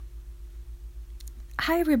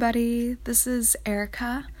Hi everybody, this is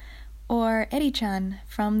Erica, or Eri-chan,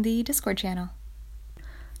 from the Discord channel.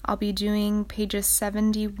 I'll be doing pages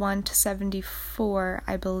 71 to 74,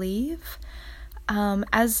 I believe,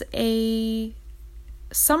 as a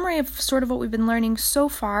summary of sort of what we've been learning so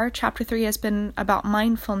far. Chapter 3 has been about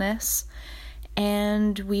mindfulness,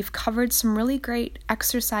 and we've covered some really great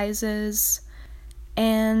exercises.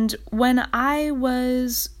 And when I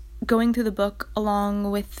was going through the book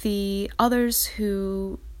along with the others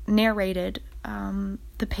who narrated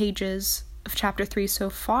the pages of chapter 3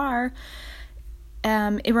 so far,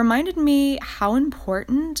 it reminded me how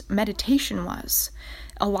important meditation was.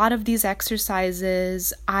 A lot of these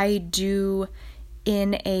exercises I do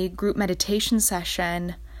in a group meditation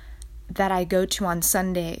session that I go to on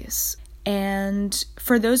Sundays. And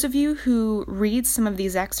for those of you who read some of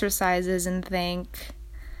these exercises and think,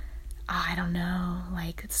 I don't know,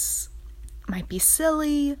 like it's might be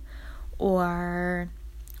silly, or,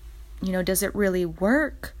 does it really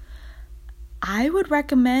work? I would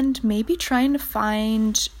recommend maybe trying to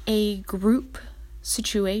find a group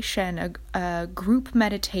situation, a group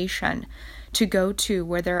meditation to go to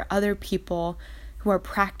where there are other people who are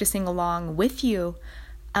practicing along with you.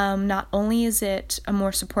 Not only is it a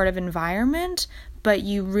more supportive environment, but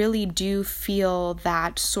you really do feel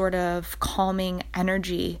that sort of calming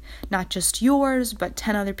energy, not just yours, but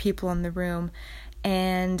 10 other people in the room.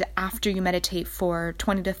 And after you meditate for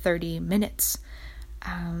 20 to 30 minutes,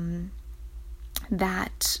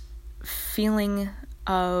 that feeling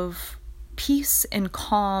of peace and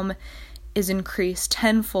calm is increased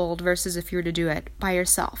tenfold versus if you were to do it by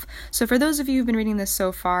yourself. So for those of you who've been reading this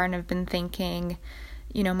so far and have been thinking,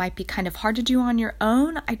 might be kind of hard to do on your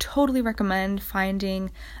own, I totally recommend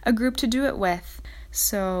finding a group to do it with.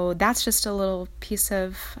 So that's just a little piece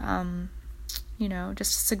of, just a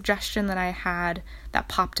suggestion that I had that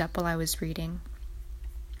popped up while I was reading.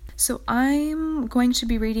 So I'm going to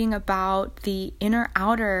be reading about the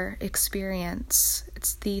inner-outer experience.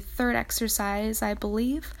 It's the third exercise, I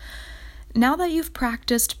believe. Now that you've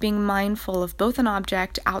practiced being mindful of both an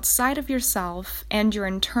object outside of yourself and your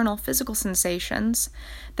internal physical sensations,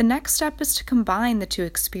 the next step is to combine the two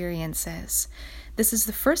experiences. This is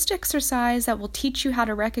the first exercise that will teach you how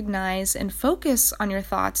to recognize and focus on your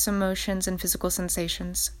thoughts, emotions, and physical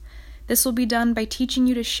sensations. This will be done by teaching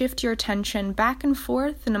you to shift your attention back and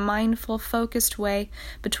forth in a mindful, focused way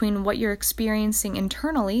between what you're experiencing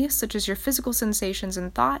internally, such as your physical sensations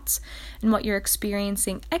and thoughts, and what you're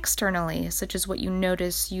experiencing externally, such as what you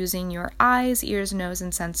notice using your eyes, ears, nose,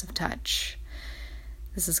 and sense of touch.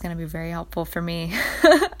 This is going to be very helpful for me.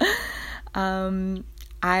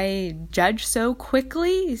 I judge so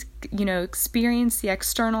quickly, experience the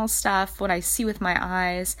external stuff, what I see with my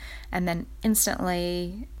eyes, and then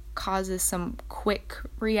instantly causes some quick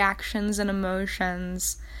reactions and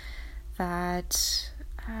emotions that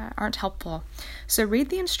aren't helpful. So read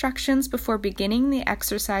the instructions before beginning the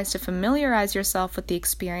exercise to familiarize yourself with the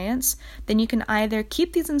experience. Then you can either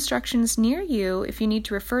keep these instructions near you if you need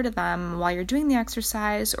to refer to them while you're doing the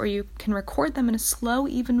exercise, or you can record them in a slow,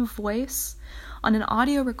 even voice on an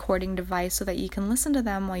audio recording device so that you can listen to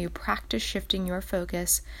them while you practice shifting your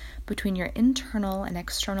focus between your internal and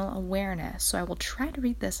external awareness. So I will try to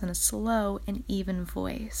read this in a slow and even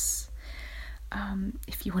voice,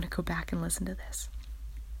 if you want to go back and listen to this.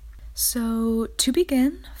 So to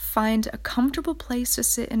begin, find a comfortable place to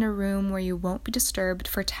sit in a room where you won't be disturbed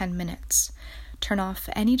for 10 minutes. Turn off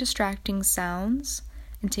any distracting sounds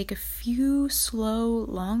and take a few slow,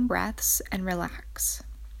 long breaths and relax.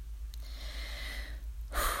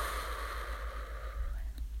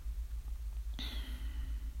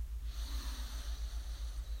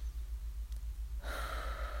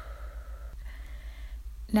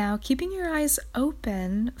 Now, keeping your eyes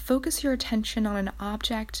open, focus your attention on an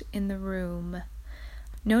object in the room.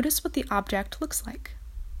 Notice what the object looks like.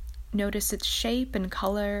 Notice its shape and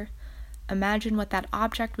color. Imagine what that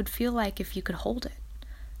object would feel like if you could hold it.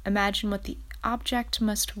 Imagine what the object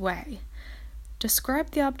must weigh.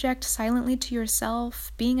 Describe the object silently to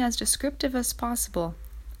yourself, being as descriptive as possible.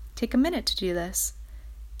 Take a minute to do this.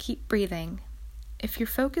 Keep breathing. If your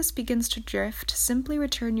focus begins to drift, simply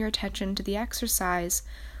return your attention to the exercise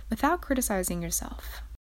without criticizing yourself.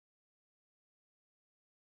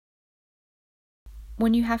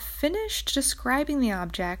 When you have finished describing the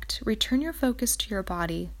object, return your focus to your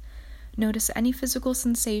body. Notice any physical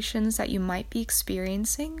sensations that you might be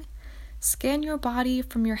experiencing. Scan your body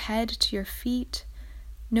from your head to your feet.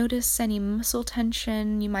 Notice any muscle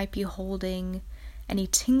tension you might be holding, any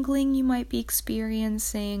tingling you might be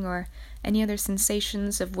experiencing, or any other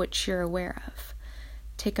sensations of which you're aware of.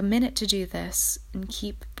 Take a minute to do this and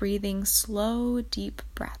keep breathing slow, deep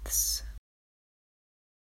breaths.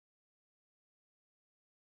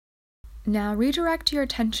 Now redirect your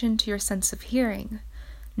attention to your sense of hearing.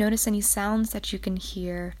 Notice any sounds that you can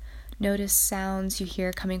hear. Notice sounds you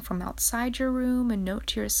hear coming from outside your room and note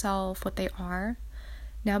to yourself what they are.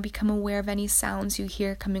 Now become aware of any sounds you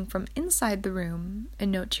hear coming from inside the room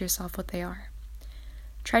and note to yourself what they are.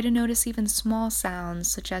 Try to notice even small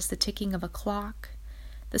sounds such as the ticking of a clock,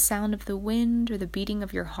 the sound of the wind, or the beating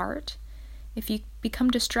of your heart. If you become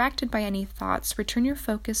distracted by any thoughts, return your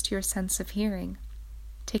focus to your sense of hearing.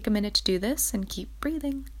 Take a minute to do this and keep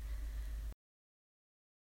breathing.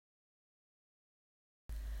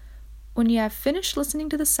 When you have finished listening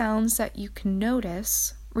to the sounds that you can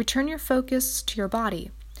notice, return your focus to your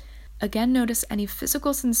body. Again, notice any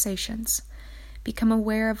physical sensations. Become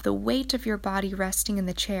aware of the weight of your body resting in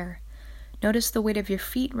the chair. Notice the weight of your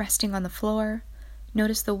feet resting on the floor.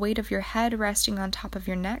 Notice the weight of your head resting on top of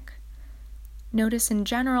your neck. Notice in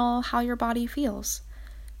general how your body feels.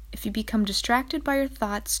 If you become distracted by your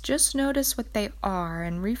thoughts, just notice what they are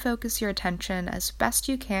and refocus your attention as best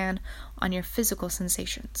you can on your physical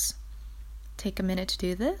sensations. Take a minute to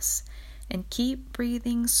do this and keep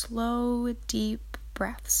breathing slow, deep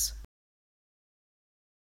breaths.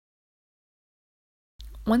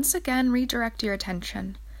 Once again, redirect your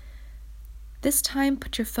attention. This time,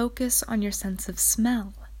 put your focus on your sense of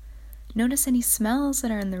smell. Notice any smells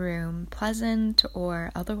that are in the room, pleasant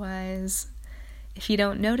or otherwise. If you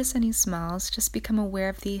don't notice any smells, just become aware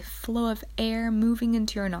of the flow of air moving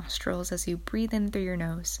into your nostrils as you breathe in through your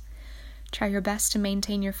nose. Try your best to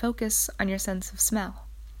maintain your focus on your sense of smell.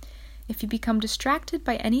 If you become distracted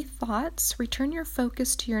by any thoughts, return your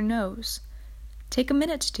focus to your nose. Take a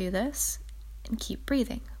minute to do this and keep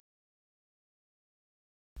breathing.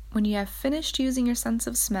 When you have finished using your sense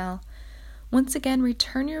of smell, once again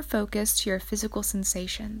return your focus to your physical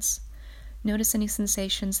sensations. Notice any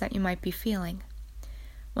sensations that you might be feeling.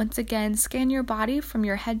 Once again, scan your body from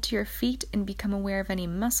your head to your feet and become aware of any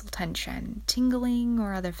muscle tension, tingling,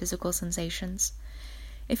 or other physical sensations.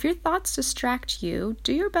 If your thoughts distract you,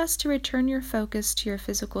 do your best to return your focus to your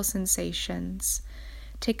physical sensations.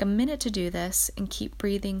 Take a minute to do this and keep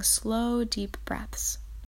breathing slow, deep breaths.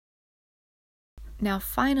 Now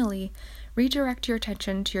finally, redirect your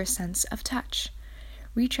attention to your sense of touch.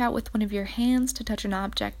 Reach out with one of your hands to touch an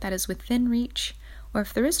object that is within reach, or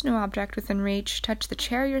if there is no object within reach, touch the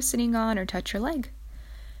chair you're sitting on or touch your leg.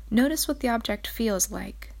 Notice what the object feels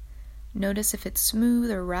like. Notice if it's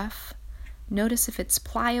smooth or rough. Notice if it's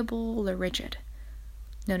pliable or rigid.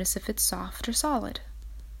 Notice if it's soft or solid.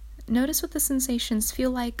 Notice what the sensations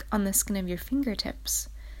feel like on the skin of your fingertips.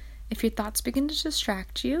 If your thoughts begin to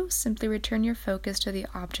distract you, simply return your focus to the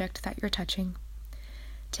object that you're touching.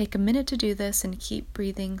 Take a minute to do this and keep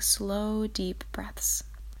breathing slow, deep breaths.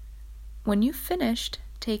 When you've finished,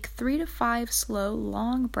 take 3 to 5 slow,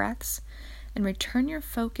 long breaths and return your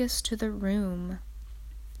focus to the room.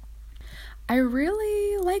 I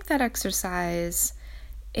really like that exercise.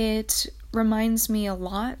 It reminds me a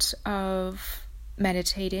lot of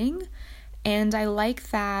meditating, and I like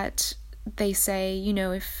that they say,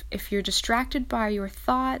 if you're distracted by your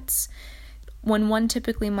thoughts, when one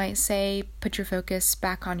typically might say, put your focus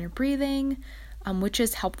back on your breathing, which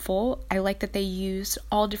is helpful. I like that they use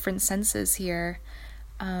all different senses here.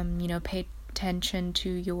 Pay attention to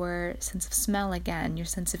your sense of smell again, your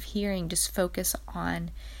sense of hearing. Just focus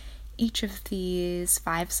on each of these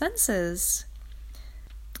 5 senses.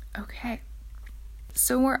 Okay,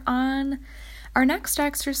 so we're on our next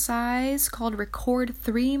exercise called Record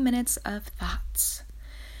 3 Minutes of Thoughts.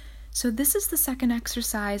 So this is the second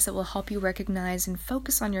exercise that will help you recognize and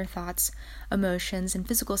focus on your thoughts, emotions, and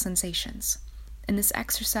physical sensations. In this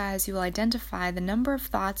exercise, you will identify the number of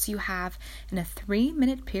thoughts you have in a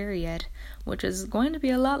 3-minute period, which is going to be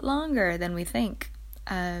a lot longer than we think.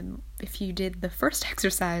 If you did the first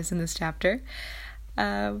exercise in this chapter,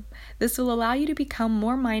 this will allow you to become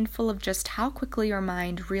more mindful of just how quickly your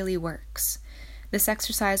mind really works. This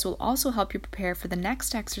exercise will also help you prepare for the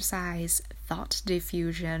next exercise, thought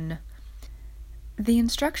diffusion. The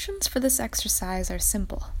instructions for this exercise are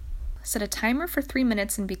simple. Set a timer for 3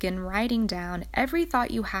 minutes and begin writing down every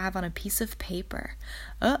thought you have on a piece of paper.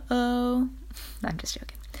 I'm just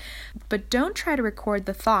joking. But don't try to record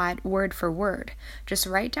the thought word for word. Just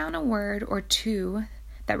write down a word or 2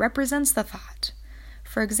 that represents the thought.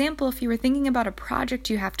 For example, if you were thinking about a project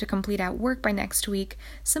you have to complete at work by next week,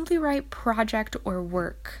 simply write project or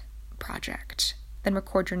work project. Then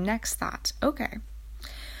record your next thought. Okay.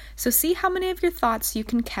 So see how many of your thoughts you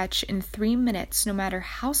can catch in 3 minutes, no matter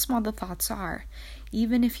how small the thoughts are.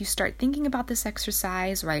 Even if you start thinking about this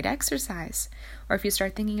exercise, write exercise. Or if you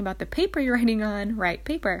start thinking about the paper you're writing on, write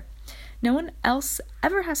paper. No one else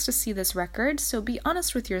ever has to see this record, so be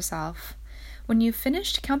honest with yourself. When you've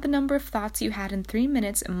finished, count the number of thoughts you had in 3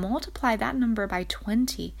 minutes and multiply that number by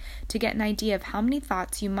 20 to get an idea of how many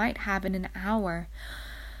thoughts you might have in an hour.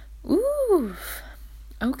 Ooh,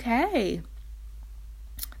 okay.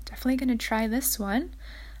 Definitely going to try this one.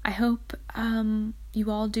 I hope you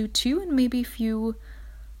all do too, and maybe if you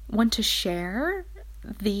want to share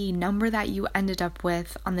the number that you ended up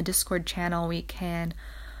with on the Discord channel, we can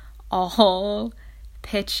all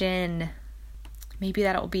pitch in. Maybe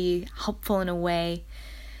that'll be helpful in a way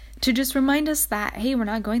to just remind us that, hey, we're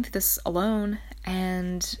not going through this alone,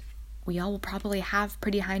 and we all will probably have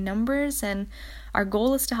pretty high numbers, and our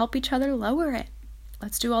goal is to help each other lower it.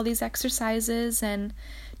 Let's do all these exercises and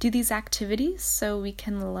do these activities so we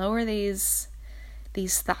can lower these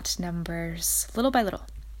thought numbers little by little.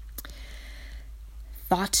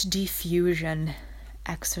 Thought diffusion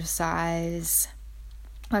exercise.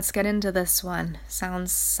 Let's get into this one.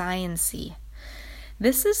 Sounds science-y.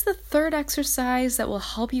 This is the third exercise that will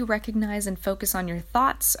help you recognize and focus on your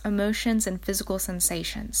thoughts, emotions, and physical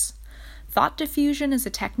sensations. Thought diffusion is a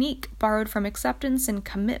technique borrowed from acceptance and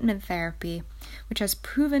commitment therapy, which has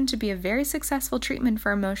proven to be a very successful treatment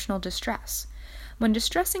for emotional distress. When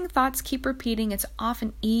distressing thoughts keep repeating, it's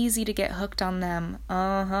often easy to get hooked on them.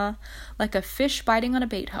 Like a fish biting on a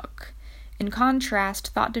bait hook. In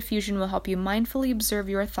contrast, thought diffusion will help you mindfully observe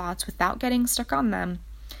your thoughts without getting stuck on them.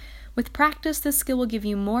 With practice, this skill will give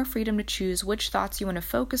you more freedom to choose which thoughts you want to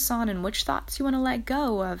focus on and which thoughts you want to let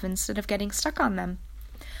go of instead of getting stuck on them.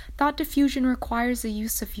 Thought diffusion requires the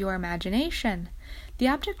use of your imagination. The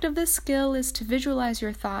object of this skill is to visualize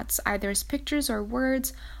your thoughts either as pictures or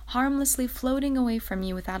words, harmlessly floating away from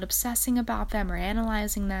you without obsessing about them or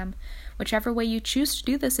analyzing them. Whichever way you choose to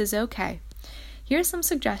do this is okay. Here are some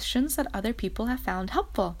suggestions that other people have found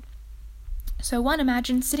helpful. So 1,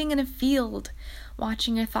 imagine sitting in a field,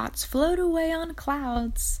 watching your thoughts float away on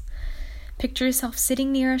clouds. Picture yourself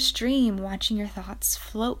sitting near a stream, watching your thoughts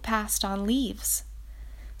float past on leaves.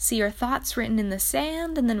 See your thoughts written in the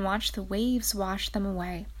sand and then watch the waves wash them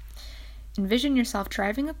away. Envision yourself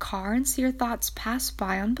driving a car and see your thoughts pass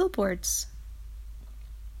by on billboards.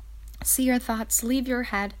 See your thoughts leave your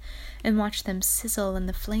head and watch them sizzle in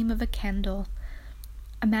the flame of a candle.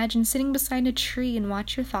 Imagine sitting beside a tree and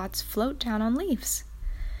watch your thoughts float down on leaves.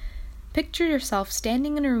 Picture yourself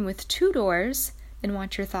standing in a room with 2 doors, then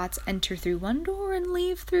watch your thoughts enter through one door and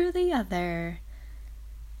leave through the other.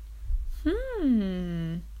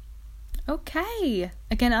 Okay.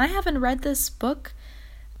 Again, I haven't read this book.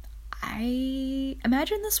 I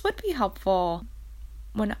imagine this would be helpful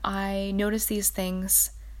when I notice these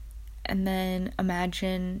things, and then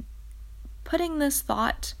imagine putting this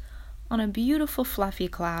thought on a beautiful fluffy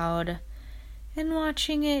cloud and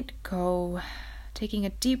watching it go, taking a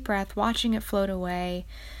deep breath, watching it float away.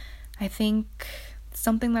 I think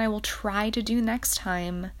something that I will try to do next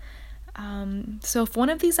time. So if one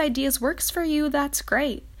of these ideas works for you, that's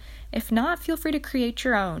great. If not, feel free to create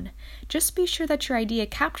your own. Just be sure that your idea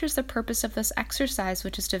captures the purpose of this exercise,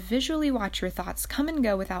 which is to visually watch your thoughts come and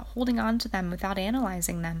go without holding on to them, without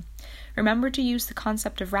analyzing them. Remember to use the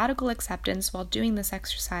concept of radical acceptance while doing this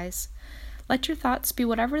exercise. Let your thoughts be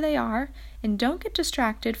whatever they are, and don't get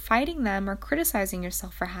distracted fighting them or criticizing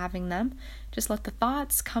yourself for having them. Just let the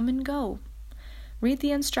thoughts come and go. Read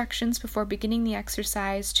the instructions before beginning the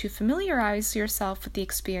exercise to familiarize yourself with the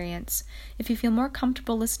experience. If you feel more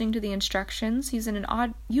comfortable listening to the instructions, use an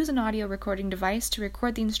audio recording device to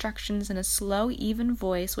record the instructions in a slow, even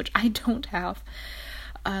voice, which I don't have,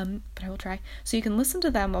 but I will try, so you can listen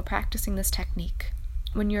to them while practicing this technique.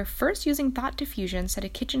 When you're first using thought diffusion, set a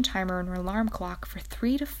kitchen timer and an alarm clock for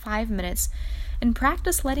 3 to 5 minutes and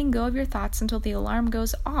practice letting go of your thoughts until the alarm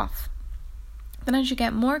goes off. Then as you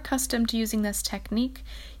get more accustomed to using this technique,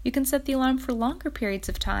 you can set the alarm for longer periods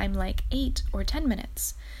of time, like 8 or 10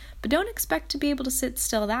 minutes. But don't expect to be able to sit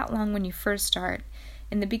still that long when you first start.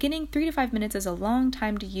 In the beginning, 3 to 5 minutes is a long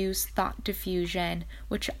time to use thought diffusion,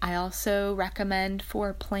 which I also recommend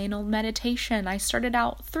for plain old meditation. I started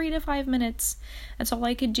out 3 to 5 minutes. That's all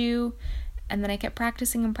I could do, and then I kept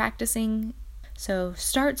practicing and practicing. So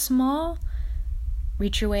start small,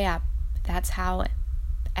 reach your way up. That's how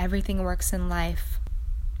everything works in life.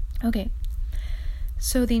 Okay,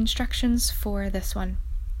 so the instructions for this one.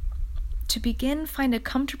 To begin, find a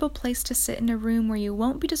comfortable place to sit in a room where you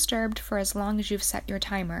won't be disturbed for as long as you've set your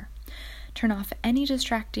timer. Turn off any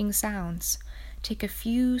distracting sounds. Take a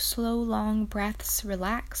few slow, long breaths,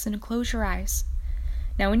 relax, and close your eyes.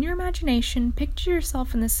 Now, in your imagination, picture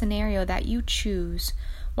yourself in the scenario that you choose,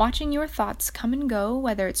 watching your thoughts come and go,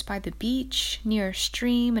 whether it's by the beach, near a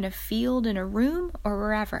stream, in a field, in a room, or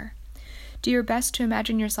wherever. Do your best to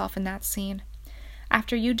imagine yourself in that scene.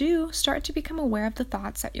 After you do, start to become aware of the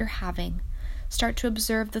thoughts that you're having. Start to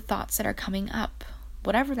observe the thoughts that are coming up,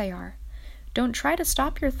 whatever they are. Don't try to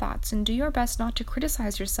stop your thoughts, and do your best not to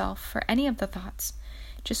criticize yourself for any of the thoughts.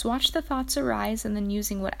 Just watch the thoughts arise, and then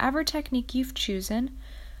using whatever technique you've chosen,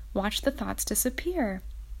 watch the thoughts disappear.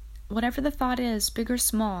 Whatever the thought is, big or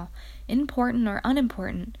small, important or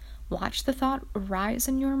unimportant, watch the thought arise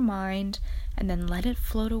in your mind and then let it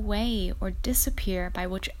float away or disappear by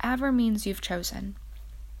whichever means you've chosen.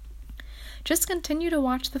 Just continue to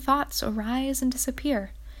watch the thoughts arise and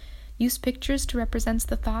disappear. Use pictures to represent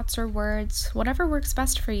the thoughts or words, whatever works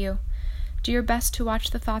best for you. Do your best to watch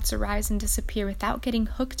the thoughts arise and disappear without getting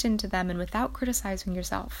hooked into them and without criticizing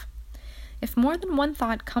yourself. If more than one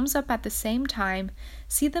thought comes up at the same time,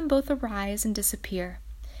 see them both arise and disappear.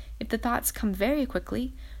 If the thoughts come very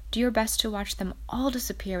quickly, do your best to watch them all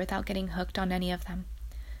disappear without getting hooked on any of them.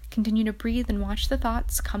 Continue to breathe and watch the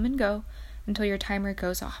thoughts come and go until your timer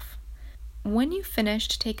goes off. When you've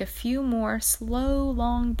finished, take a few more slow,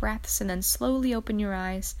 long breaths and then slowly open your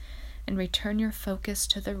eyes and return your focus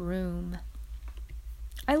to the room.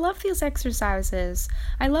 I love these exercises.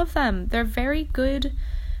 I love them. They're very good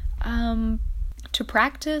to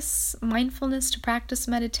practice mindfulness, to practice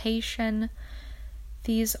meditation.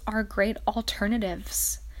 These are great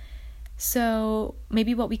alternatives. So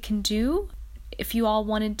maybe what we can do, if you all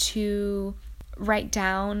wanted to write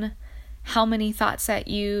down how many thoughts that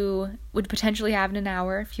you would potentially have in an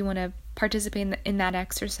hour, if you want to participate in that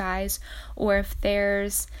exercise, or if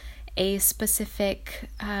there's a specific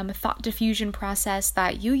thought diffusion process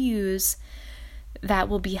that you use that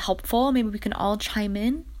will be helpful, maybe we can all chime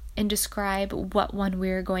in and describe what one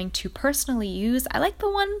we're going to personally use. I like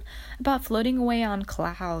the one about floating away on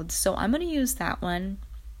clouds, so I'm going to use that one.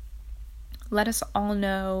 Let us all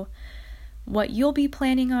know what you'll be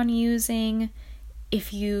planning on using,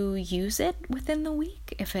 if you use it within the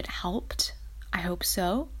week, if it helped. I hope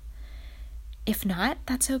so. If not,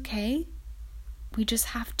 that's okay. We just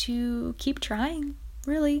have to keep trying,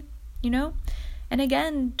 really, And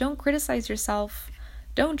again, don't criticize yourself.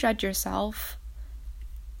 Don't judge yourself.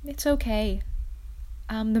 It's okay.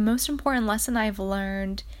 The most important lesson I've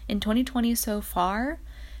learned in 2020 so far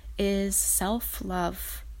is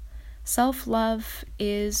self-love. Self-love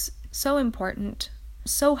is so important,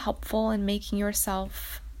 so helpful in making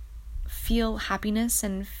yourself feel happiness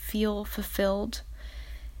and feel fulfilled.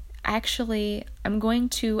 Actually, I'm going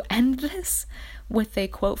to end this with a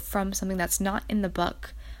quote from something that's not in the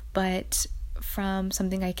book, but from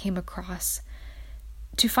something I came across.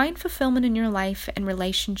 To find fulfillment in your life and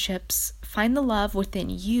relationships, find the love within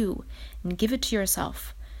you and give it to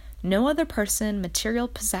yourself. No other person, material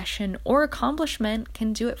possession, or accomplishment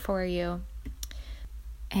can do it for you.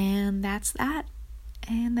 And that's that.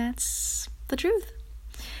 And that's the truth.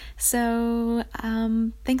 So,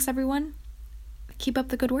 thanks everyone. Keep up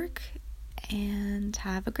the good work and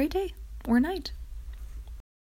have a great day or night.